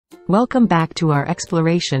Welcome back to our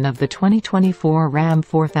exploration of the 2024 Ram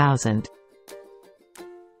 4000.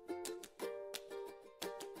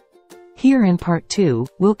 Here in Part 2,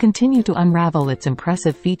 we'll continue to unravel its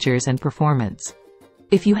impressive features and performance.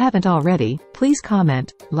 If you haven't already, please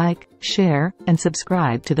comment, like, share, and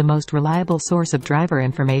subscribe to the most reliable source of driver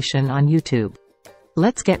information on YouTube.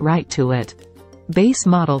 Let's get right to it. Base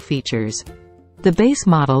model features. The base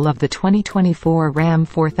model of the 2024 Ram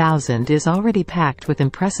 4000 is already packed with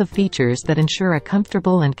impressive features that ensure a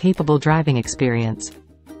comfortable and capable driving experience.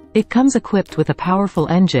 It comes equipped with a powerful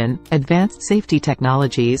engine, advanced safety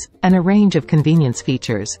technologies, and a range of convenience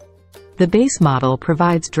features. The base model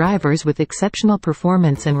provides drivers with exceptional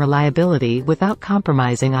performance and reliability without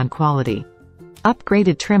compromising on quality.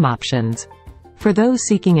 Upgraded trim options. For those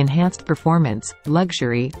seeking enhanced performance,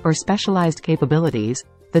 luxury, or specialized capabilities,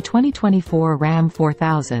 the 2024 Ram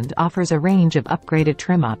 4000 offers a range of upgraded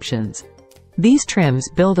trim options. These trims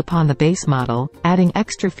build upon the base model, adding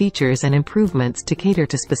extra features and improvements to cater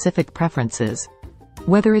to specific preferences.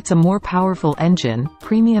 Whether it's a more powerful engine,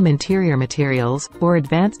 premium interior materials, or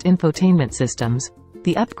advanced infotainment systems,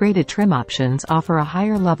 the upgraded trim options offer a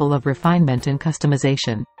higher level of refinement and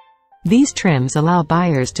customization. These trims allow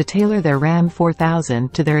buyers to tailor their Ram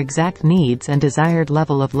 4000 to their exact needs and desired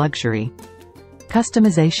level of luxury.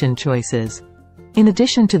 Customization choices. In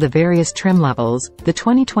addition to the various trim levels, the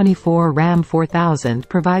 2024 Ram 4000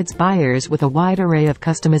 provides buyers with a wide array of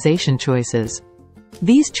customization choices.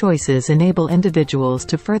 These choices enable individuals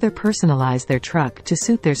to further personalize their truck to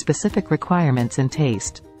suit their specific requirements and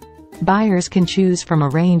taste. Buyers can choose from a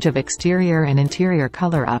range of exterior and interior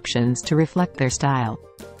color options to reflect their style.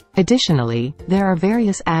 Additionally, there are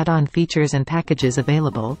various add-on features and packages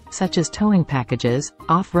available, such as towing packages,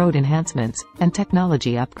 off-road enhancements, and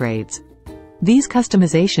technology upgrades. These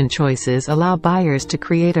customization choices allow buyers to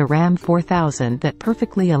create a Ram 4000 that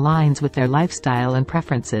perfectly aligns with their lifestyle and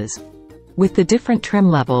preferences. With the different trim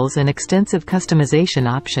levels and extensive customization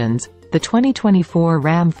options, the 2024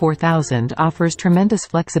 Ram 4000 offers tremendous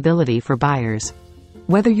flexibility for buyers.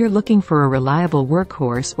 Whether you're looking for a reliable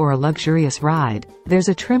workhorse or a luxurious ride, there's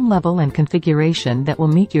a trim level and configuration that will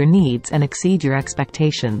meet your needs and exceed your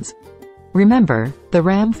expectations. Remember, the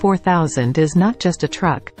Ram 4000 is not just a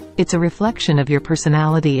truck, it's a reflection of your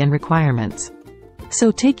personality and requirements.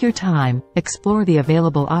 So take your time, explore the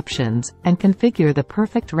available options, and configure the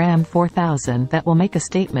perfect Ram 4000 that will make a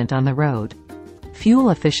statement on the road. Fuel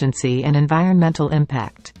efficiency and environmental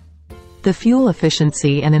impact. The fuel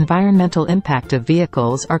efficiency and environmental impact of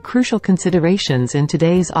vehicles are crucial considerations in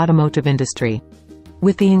today's automotive industry.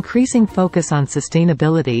 With the increasing focus on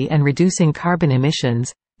sustainability and reducing carbon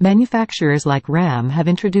emissions, manufacturers like Ram have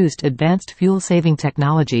introduced advanced fuel-saving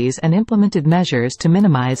technologies and implemented measures to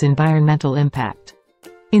minimize environmental impact.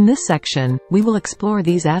 In this section, we will explore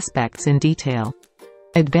these aspects in detail.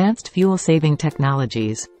 Advanced fuel-saving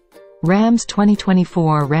technologies. Ram's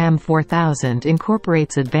 2024 Ram 4000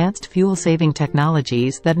 incorporates advanced fuel-saving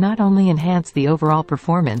technologies that not only enhance the overall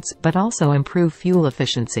performance but also improve fuel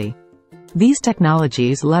efficiency. These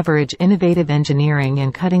technologies leverage innovative engineering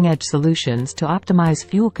and cutting-edge solutions to optimize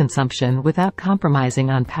fuel consumption without compromising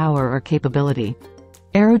on power or capability.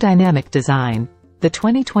 Aerodynamic design. The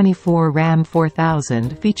 2024 Ram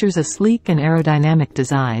 4000 features a sleek and aerodynamic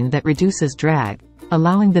design that reduces drag,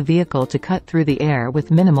 allowing the vehicle to cut through the air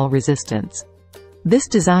with minimal resistance. This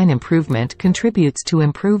design improvement contributes to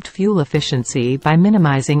improved fuel efficiency by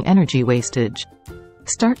minimizing energy wastage.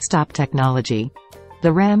 Start-stop technology.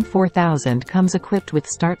 The Ram 4000 comes equipped with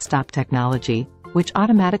start-stop technology, which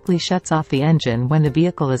automatically shuts off the engine when the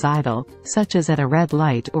vehicle is idle, such as at a red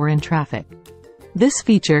light or in traffic. This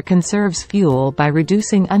feature conserves fuel by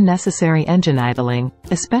reducing unnecessary engine idling,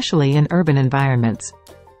 especially in urban environments.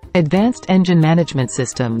 Advanced engine management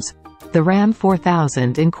systems. The Ram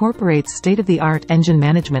 4000 incorporates state-of-the-art engine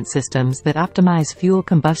management systems that optimize fuel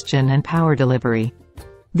combustion and power delivery.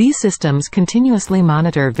 These systems continuously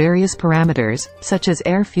monitor various parameters, such as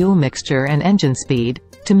air-fuel mixture and engine speed,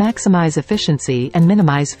 to maximize efficiency and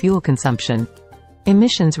minimize fuel consumption.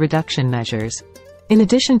 Emissions reduction measures. In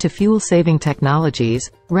addition to fuel-saving technologies,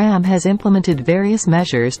 Ram has implemented various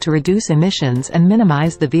measures to reduce emissions and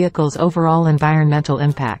minimize the vehicle's overall environmental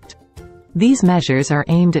impact. These measures are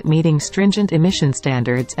aimed at meeting stringent emission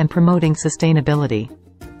standards and promoting sustainability.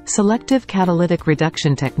 Selective catalytic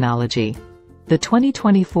reduction technology. The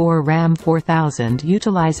 2024 Ram 4000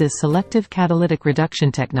 utilizes selective catalytic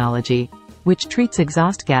reduction technology, which treats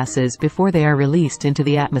exhaust gases before they are released into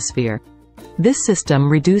the atmosphere. This system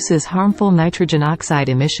reduces harmful nitrogen oxide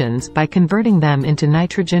emissions by converting them into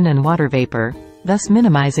nitrogen and water vapor, thus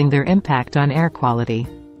minimizing their impact on air quality.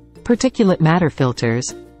 Particulate matter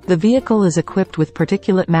filters. The vehicle is equipped with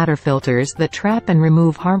particulate matter filters that trap and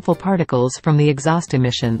remove harmful particles from the exhaust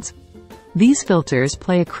emissions. These filters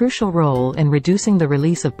play a crucial role in reducing the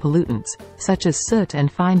release of pollutants, such as soot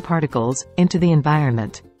and fine particles, into the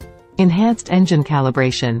environment. Enhanced engine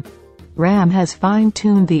calibration. Ram has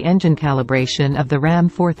fine-tuned the engine calibration of the Ram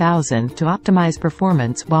 4000 to optimize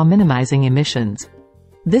performance while minimizing emissions.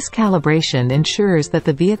 This calibration ensures that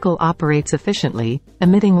the vehicle operates efficiently,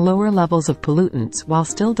 emitting lower levels of pollutants while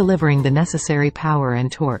still delivering the necessary power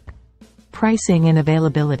and torque. Pricing and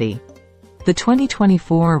availability. The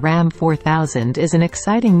 2024 Ram 4000 is an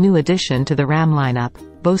exciting new addition to the Ram lineup,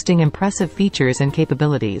 boasting impressive features and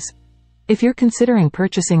capabilities. If you're considering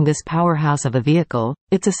purchasing this powerhouse of a vehicle,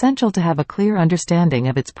 it's essential to have a clear understanding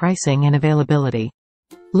of its pricing and availability.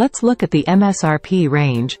 Let's look at the MSRP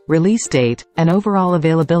range, release date, and overall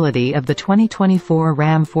availability of the 2024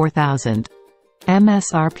 Ram 4000.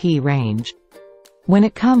 MSRP range. When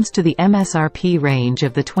it comes to the MSRP range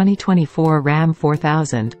of the 2024 Ram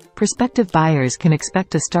 4000, prospective buyers can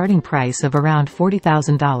expect a starting price of around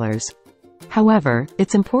 $40,000. However,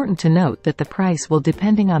 it's important to note that the price will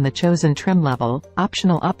depend on the chosen trim level,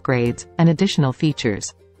 optional upgrades, and additional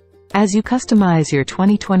features. As you customize your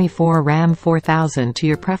 2024 Ram 4000 to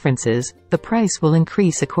your preferences, the price will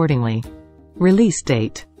increase accordingly. Release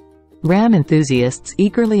date. Ram enthusiasts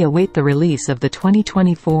eagerly await the release of the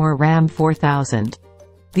 2024 Ram 4000.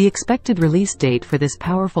 The expected release date for this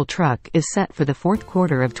powerful truck is set for the fourth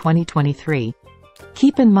quarter of 2023.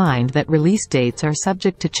 Keep in mind that release dates are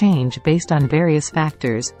subject to change based on various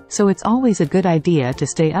factors, so it's always a good idea to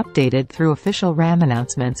stay updated through official Ram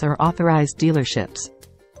announcements or authorized dealerships.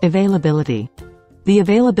 Availability. The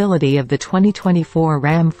availability of the 2024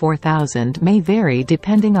 Ram 4000 may vary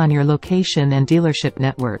depending on your location and dealership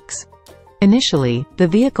networks. Initially, the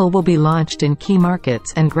vehicle will be launched in key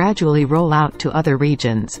markets and gradually roll out to other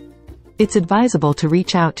regions. It's advisable to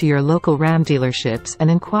reach out to your local Ram dealerships and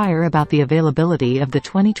inquire about the availability of the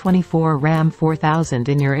 2024 Ram 4000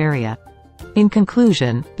 in your area. In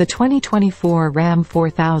conclusion, the 2024 Ram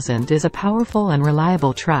 4000 is a powerful and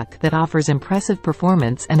reliable truck that offers impressive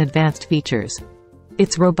performance and advanced features.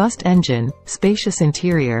 Its robust engine, spacious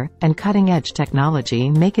interior, and cutting-edge technology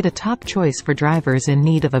make it a top choice for drivers in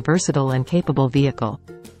need of a versatile and capable vehicle.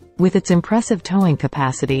 With its impressive towing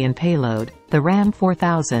capacity and payload, the Ram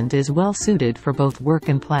 4000 is well suited for both work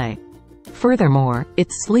and play. Furthermore,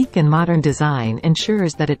 its sleek and modern design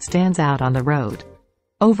ensures that it stands out on the road.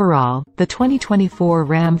 Overall, the 2024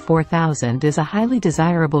 Ram 4000 is a highly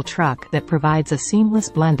desirable truck that provides a seamless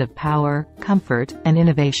blend of power, comfort, and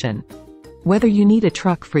innovation. Whether you need a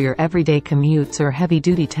truck for your everyday commutes or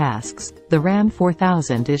heavy-duty tasks, the Ram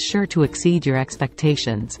 4000 is sure to exceed your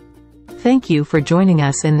expectations. Thank you for joining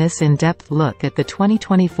us in this in-depth look at the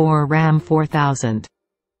 2024 Ram 4000.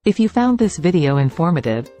 If you found this video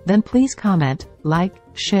informative, then please comment, like,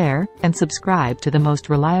 share, and subscribe to the most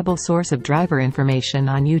reliable source of driver information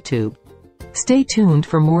on YouTube. Stay tuned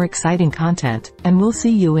for more exciting content, and we'll see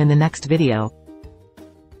you in the next video.